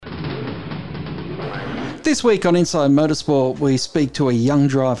This week on Inside Motorsport, we speak to a young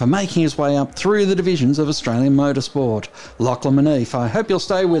driver making his way up through the divisions of Australian motorsport, Lachlan Maneeff. I hope you'll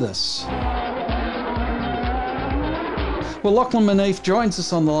stay with us. Well, Lachlan Maneeff joins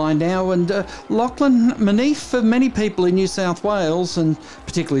us on the line now, and Lachlan Maneeff, for many people in New South Wales, and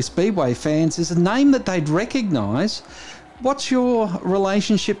particularly Speedway fans, is a name that they'd recognise. What's your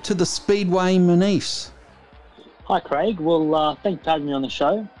relationship to the Speedway Maneeffs? Hi, Craig. Well, thanks for having me on the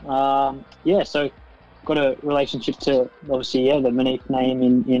show. So got a relationship to, obviously, the Maneeff name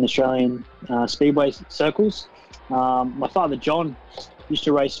in Australian Speedway circles. My father, John, used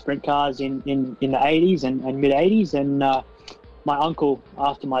to race sprint cars in the 80s and mid-80s, and my uncle,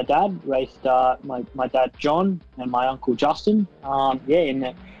 after my dad, raced my dad, John, and my uncle, Justin,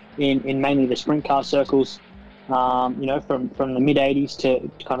 in mainly the sprint car circles, from the mid-80s to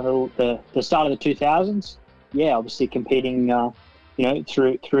kind of the start of the 2000s. Yeah, obviously competing,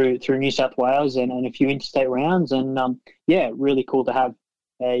 through New South Wales and a few interstate rounds, and really cool to have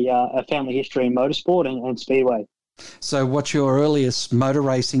a family history in motorsport and Speedway. So, what's your earliest motor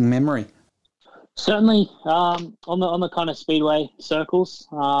racing memory? Certainly, on the kind of Speedway circles,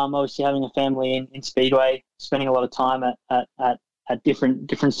 obviously having a family in Speedway, spending a lot of time at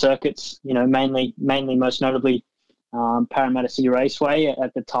different circuits. Mainly most notably Parramatta City Raceway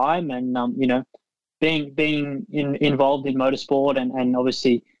at the time, and being involved in motorsport and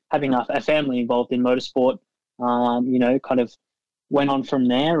obviously having a family involved in motorsport, kind of went on from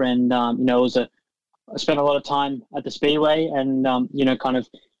there. And, I spent a lot of time at the Speedway and, kind of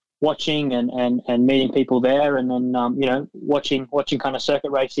watching and meeting people there. And then, watching kind of circuit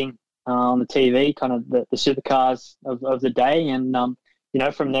racing on the TV, kind of the supercars of the day. And,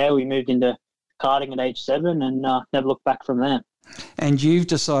 from there we moved into karting at age 7 and never looked back from there. And you've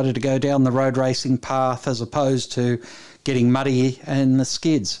decided to go down the road racing path as opposed to getting muddy in the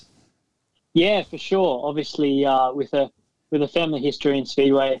skids. Yeah, for sure. Obviously, with a family history in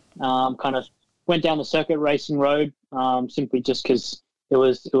Speedway, kind of went down the circuit racing road simply just because it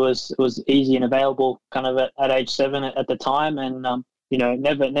was easy and available, kind of at age 7 at the time, and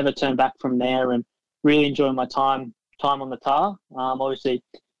never turned back from there, and really enjoying my time on the tar. Obviously,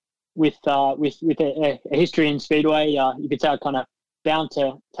 with a history in Speedway, you could say I'm kind of bound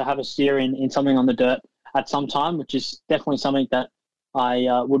to have a steer in something on the dirt at some time, which is definitely something that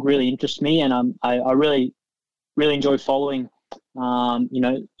I would really interest me, and I really enjoy following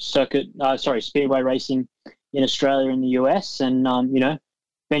Speedway racing in Australia and the US, and if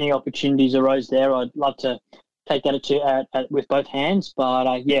any opportunities arose there, I'd love to take that with both hands,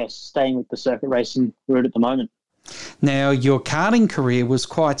 but staying with the circuit racing route at the moment. Now, your karting career was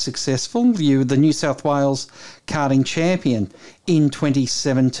quite successful. You were the New South Wales karting champion in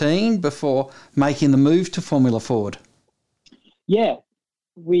 2017 before making the move to Formula Ford. Yeah,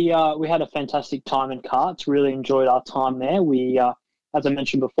 we had a fantastic time in karts. Really enjoyed our time there. We, as I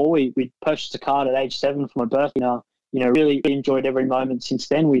mentioned before, we purchased a kart at age 7 for my birthday. Really enjoyed every moment since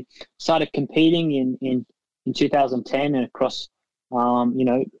then. We started competing in 2010 and across,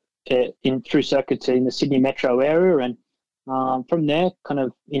 through circuits in the Sydney metro area, and from there, kind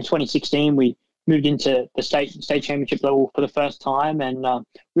of in 2016, we moved into the state championship level for the first time, and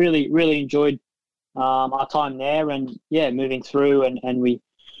really enjoyed our time there, and moving through, and we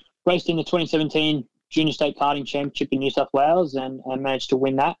raced in the 2017 Junior State Karting Championship in New South Wales, and managed to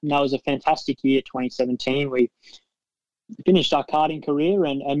win that. And that was a fantastic year, 2017. We finished our karting career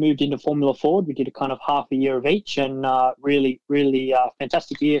and moved into Formula Ford. We did a kind of half a year of each, and really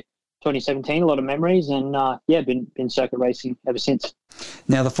fantastic year, 2017. A lot of memories, and been circuit racing ever since.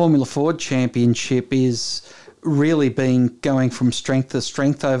 Now, the Formula Ford Championship is really been going from strength to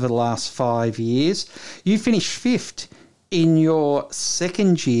strength over the last 5 years. You finished 5th in your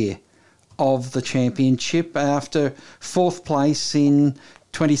second year of the championship after 4th place in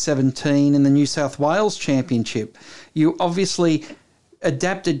 2017 in the New South Wales Championship. You obviously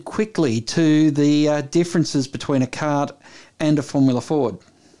adapted quickly to the differences between a kart and a Formula Ford.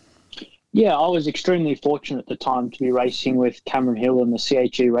 Yeah, I was extremely fortunate at the time to be racing with Cameron Hill and the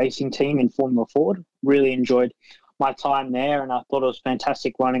CHE racing team in Formula Ford. Really enjoyed my time there, and I thought it was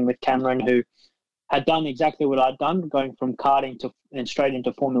fantastic running with Cameron, who had done exactly what I'd done, going from karting and straight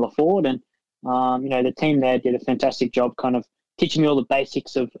into Formula Ford. And, the team there did a fantastic job kind of teaching me all the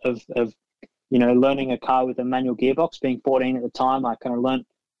basics of learning a car with a manual gearbox. Being 14 at the time, I kind of learnt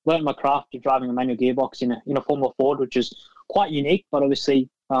my craft of driving a manual gearbox in a Formula Ford, which is quite unique, but obviously,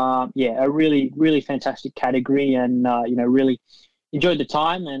 a really fantastic category, and, really enjoyed the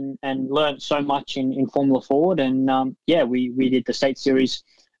time and learned so much in Formula Ford. And, we did the State Series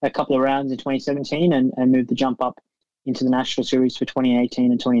a couple of rounds in 2017 and moved the jump up into the National Series for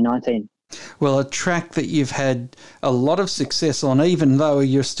 2018 and 2019. Well, a track that you've had a lot of success on, even though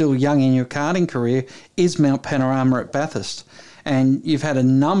you're still young in your karting career, is Mount Panorama at Bathurst. And you've had a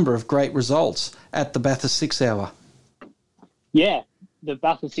number of great results at the Bathurst 6 Hour. Yeah, the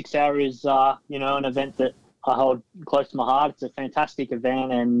Bathurst 6 Hour is, an event that I hold close to my heart. It's a fantastic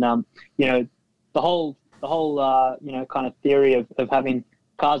event, and the whole kind of theory of having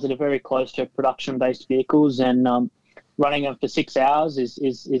cars that are very close to production-based vehicles and running them for 6 hours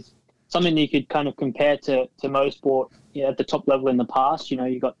is something that you could kind of compare to motorsport at the top level in the past.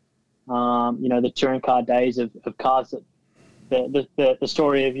 You got the touring car days of cars that the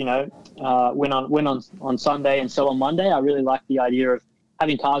story of win on Sunday and sell on Monday. I really like the idea of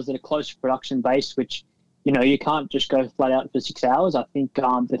having cars that are close to production based, which you can't just go flat out for 6 hours. I think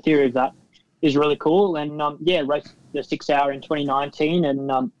the theory of that is really cool. And raced the 6 hour in 2019, and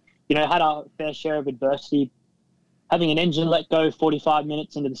had our fair share of adversity, having an engine let go 45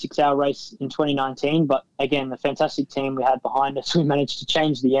 minutes into the 6 hour race in 2019. But again, the fantastic team we had behind us, we managed to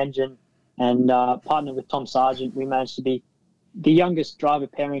change the engine, and partnered with Tom Sargent, we managed to be the youngest driver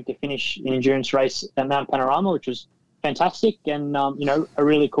pairing to finish an endurance race at Mount Panorama, which was fantastic, and a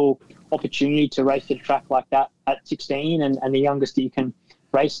really cool opportunity to race at a track like that at 16 and the youngest that you can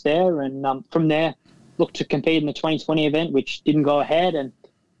race there. And from there, look to compete in the 2020 event, which didn't go ahead, and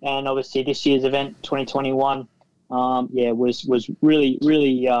obviously this year's event 2021 was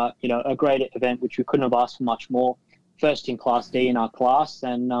really a great event, which we couldn't have asked for much more. First in Class D in our class,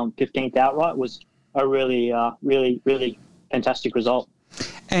 and 15th outright was a really fantastic result.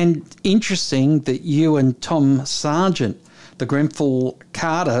 And interesting that you and Tom Sargent, the Grenfell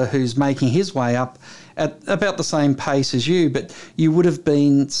karter who's making his way up at about the same pace as you, but you would have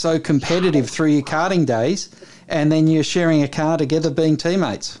been so competitive through your karting days, and then you're sharing a car together being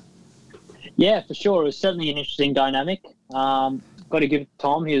teammates. Yeah, for sure. It was certainly an interesting dynamic. Got to give it to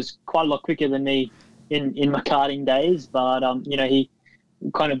Tom. He was quite a lot quicker than me in my karting days, but he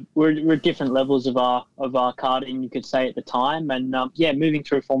kind of we're at different levels of our karting, you could say, at the time, and moving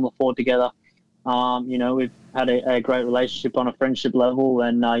through Formula 4 together. We've had a great relationship on a friendship level,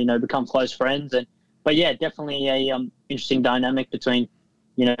 and become close friends. But definitely a interesting dynamic between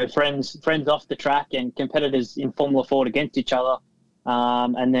friends off the track and competitors in Formula 4 against each other,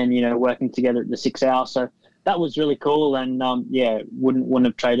 and then working together at the 6 hour. So that was really cool, and wouldn't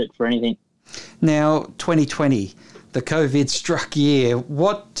have traded it for anything. Now 2020. The COVID struck year.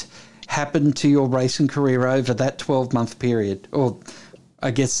 What happened to your racing career over that 12-month period, or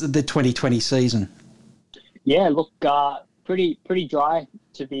I guess the 2020 season? Yeah, look, pretty dry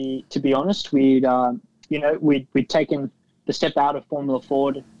to be honest. We'd taken the step out of Formula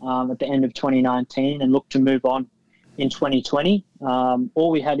Ford at the end of 2019 and looked to move on in 2020. All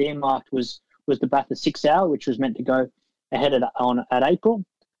we had earmarked was the Bathurst 6 Hour, which was meant to go ahead at April.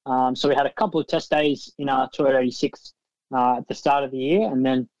 So we had a couple of test days in our Toyota 86 at the start of the year, and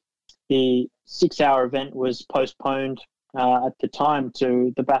then the 6 hour event was postponed at the time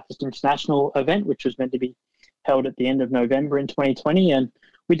to the Bathurst International event, which was meant to be held at the end of November in 2020. And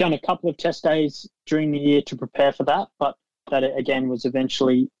we'd done a couple of test days during the year to prepare for that, but that again was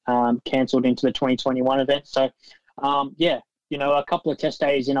eventually cancelled into the 2021 event. So, a couple of test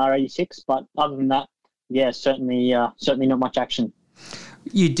days in our 86, but other than that, certainly not much action.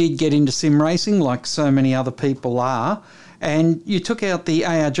 You did get into sim racing like so many other people are, and you took out the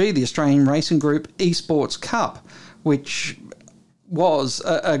ARG, the Australian Racing Group Esports Cup, which was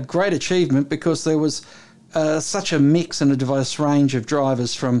a great achievement because there was such a mix and a diverse range of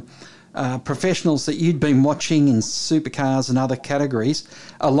drivers, from professionals that you'd been watching in supercars and other categories,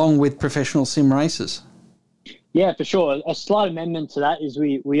 along with professional sim racers. Yeah, for sure. A slight amendment to that is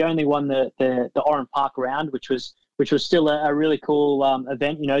we only won the Oran Park round, which was still a really cool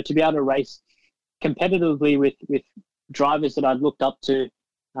event, to be able to race competitively with drivers that I'd looked up to,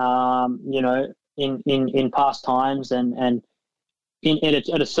 in past times, and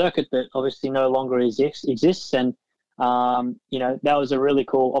at a circuit that obviously no longer exists. And, that was a really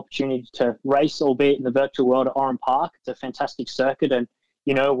cool opportunity to race, albeit in the virtual world, at Oran Park. It's a fantastic circuit, and,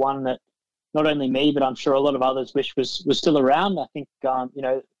 one that not only me, but I'm sure a lot of others wish was still around. I think,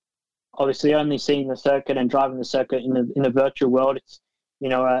 obviously only seeing the circuit and driving the circuit in the virtual world,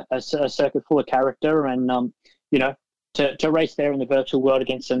 it's a circuit full of character, and to race there in the virtual world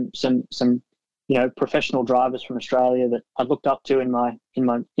against some professional drivers from Australia that I looked up to in my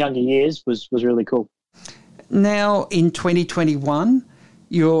younger years was really cool. Now in 2021,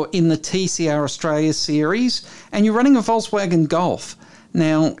 you're in the TCR Australia series and you're running a Volkswagen Golf.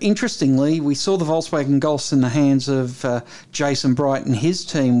 Now, interestingly, we saw the Volkswagen Golfs in the hands of Jason Bright and his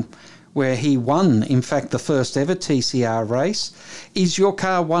team where he won, in fact, the first ever TCR race. Is your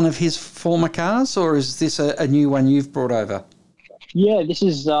car one of his former cars, or is this a new one you've brought over? Yeah, this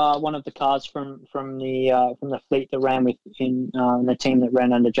is one of the cars from the fleet that ran in the team that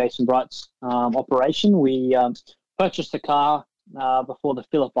ran under Jason Bright's operation. We purchased the car before the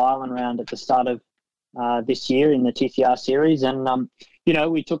Phillip Island round at the start of this year in the TCR series, and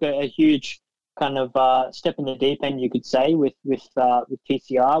we took a huge kind of step in the deep end, you could say, with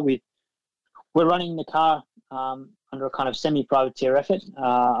TCR. We're running the car under a kind of semi-privateer effort,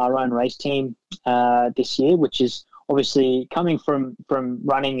 our own race team this year, which is obviously coming from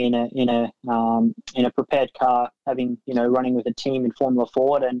running in a prepared car, having running with a team in Formula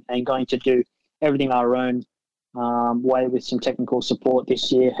Ford, and going to do everything our own way with some technical support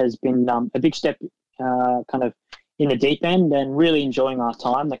this year has been a big step kind of in the deep end, and really enjoying our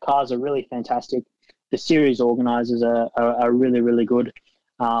time. The cars are really fantastic. The series organisers are really, really good.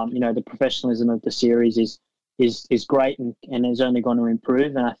 The professionalism of the series is great and is only going to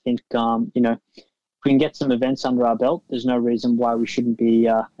improve. And I think, if we can get some events under our belt, there's no reason why we shouldn't be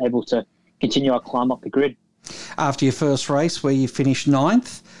able to continue our climb up the grid. After your first race where you finished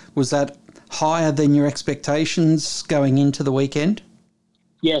 9th, was that higher than your expectations going into the weekend?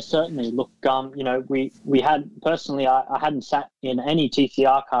 Yeah, certainly. Look, we had, personally, I hadn't sat in any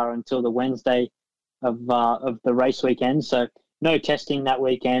TCR car until the Wednesday of the race weekend. So no testing that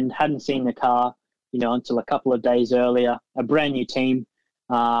weekend, hadn't seen the car, until a couple of days earlier. A brand new team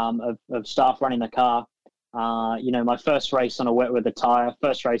of staff running the car. My first race on a wet weather tyre,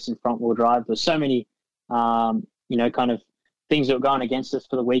 first race in front wheel drive. There's so many, kind of things that were going against us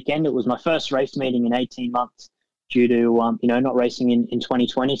for the weekend. It was my first race meeting in 18 months due to, not racing in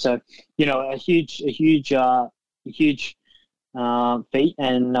 2020. So, a huge feat.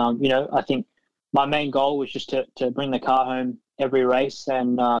 And, I think my main goal was just to bring the car home every race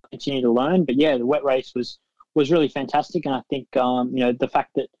and continue to learn. But yeah, the wet race was really fantastic. And I think, the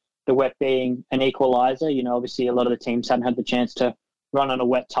fact that the wet being an equaliser, obviously a lot of the teams hadn't had the chance to run on a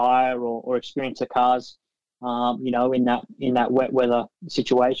wet tyre or experience the cars, in that wet weather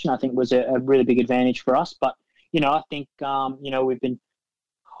situation, I think was a really big advantage for us. But, I think, we've been,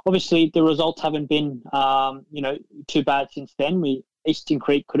 obviously the results haven't been, too bad since then. Eastern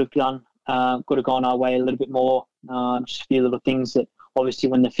Creek could have gone our way a little bit more. Just a few little things that obviously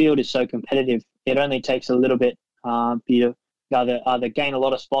when the field is so competitive, it only takes a little bit for you to either gain a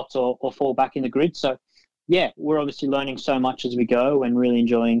lot of spots or fall back in the grid. So, yeah, we're obviously learning so much as we go and really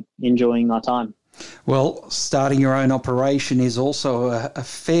enjoying our time. Well, starting your own operation is also a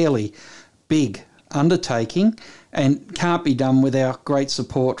fairly big undertaking and can't be done without great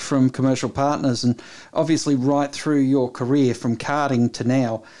support from commercial partners. And obviously right through your career from karting to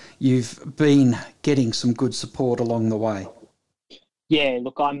now, you've been getting some good support along the way. Yeah,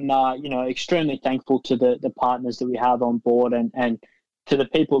 look, I'm extremely thankful to the partners that we have on board and to the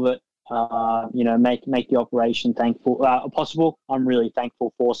people that make the operation possible. I'm really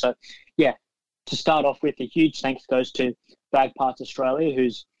thankful for. So yeah, to start off with, a huge thanks goes to Bag Parts Australia,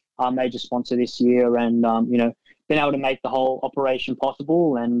 who's our major sponsor this year, and been able to make the whole operation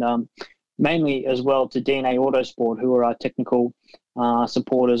possible, and mainly as well to DNA Autosport, who are our technical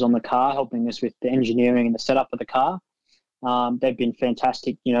supporters on the car, helping us with the engineering and the setup of the car. They've been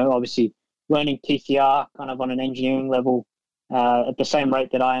fantastic, obviously learning TCR kind of on an engineering level at the same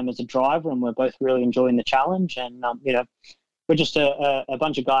rate that I am as a driver, and we're both really enjoying the challenge. And, we're just a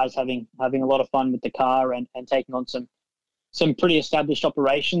bunch of guys having a lot of fun with the car and taking on some pretty established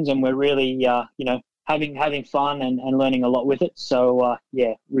operations, and we're really, having fun and learning a lot with it. So,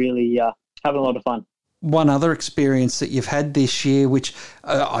 really having a lot of fun. One other experience that you've had this year, which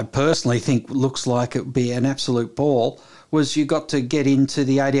I personally think looks like it would be an absolute ball, was you got to get into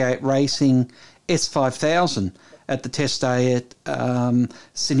the 88 Racing S5000 at the test day at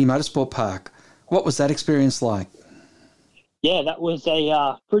Sydney Motorsport Park. What was that experience like? Yeah, that was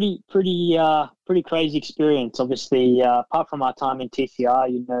a pretty crazy experience. Obviously, apart from our time in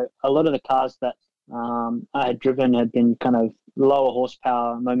TCR, a lot of the cars that I had driven had been kind of lower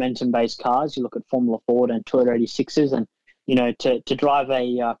horsepower, momentum-based cars. You look at Formula Ford and Toyota 86s, and to drive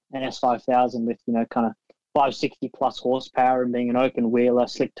an S5000 with kind of 560 plus horsepower and being an open wheeler,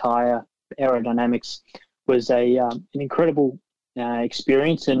 slick tire, aerodynamics was an incredible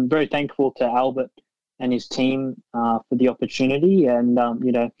experience, and very thankful to Albert and his team for the opportunity. And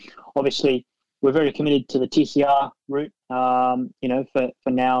obviously we're very committed to the TCR route,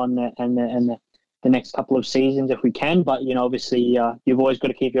 for now and the next couple of seasons if we can. But obviously you've always got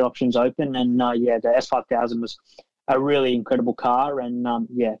to keep your options open. And the S5000 was a really incredible car, and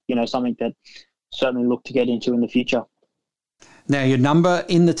something that certainly look to get into in the future. Now, your number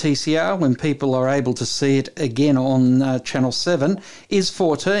in the TCR, when people are able to see it again on Channel 7, is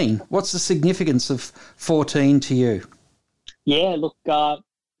 14. What's the significance of 14 to you? Yeah, look,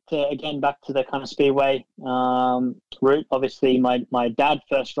 again, back to the kind of speedway route. Obviously, my dad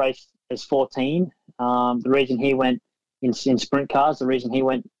first raced as 14. The reason he went in sprint cars, the reason he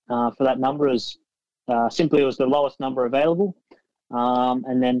went for that number is simply it was the lowest number available.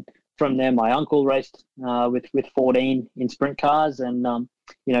 And then from there, my uncle raced with 14 in sprint cars, and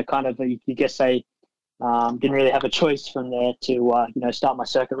kind of you guess say didn't really have a choice from there to start my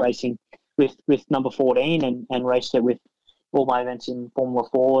circuit racing with number 14 and raced it with all my events in Formula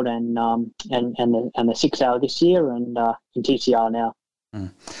Ford and the 6 hour this year and in TCR now.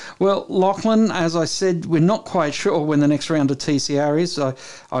 Well, Lachlan, as I said, we're not quite sure when the next round of TCR is.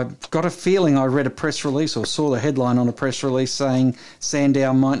 I've got a feeling I read a press release or saw the headline on a press release saying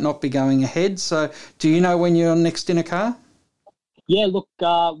Sandown might not be going ahead. So do you know when you're next in a car? Yeah, look,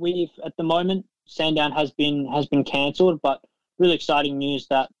 we've at the moment, Sandown has been cancelled, but really exciting news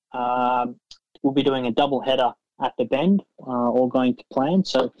that we'll be doing a double header at the Bend, all going to plan.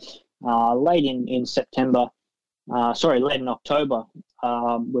 So late in October,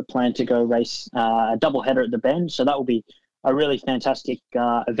 we're planning to go race a double header at the Bend. So that will be a really fantastic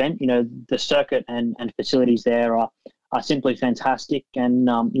event. The circuit and facilities there are simply fantastic, and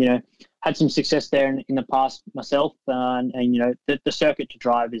had some success there in the past myself. And the circuit to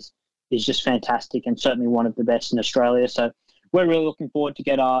drive is just fantastic, and certainly one of the best in Australia. So we're really looking forward to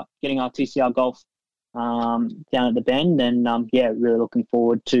getting our TCR Golf down at the Bend, and really looking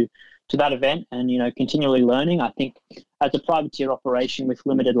forward to that event, and continually learning. I think as a privateer operation with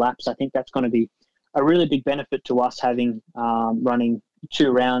limited laps, I think that's going to be a really big benefit to us, having running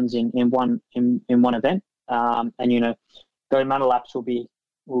 2 rounds in one event, and the amount of laps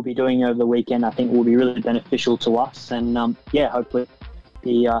we'll be doing over the weekend, I think will be really beneficial to us, and hopefully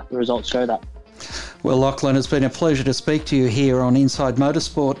the results show that. Well, Lachlan, it's been a pleasure to speak to you here on Inside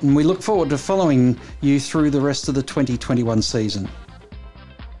Motorsport, and we look forward to following you through the rest of the 2021 season.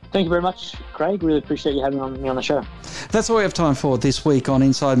 Thank you very much, Craig. Really appreciate you having me on the show. That's all we have time for this week on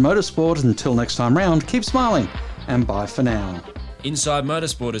Inside Motorsport. Until next time round, keep smiling, and bye for now. Inside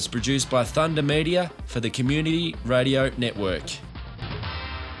Motorsport is produced by Thunder Media for the Community Radio Network.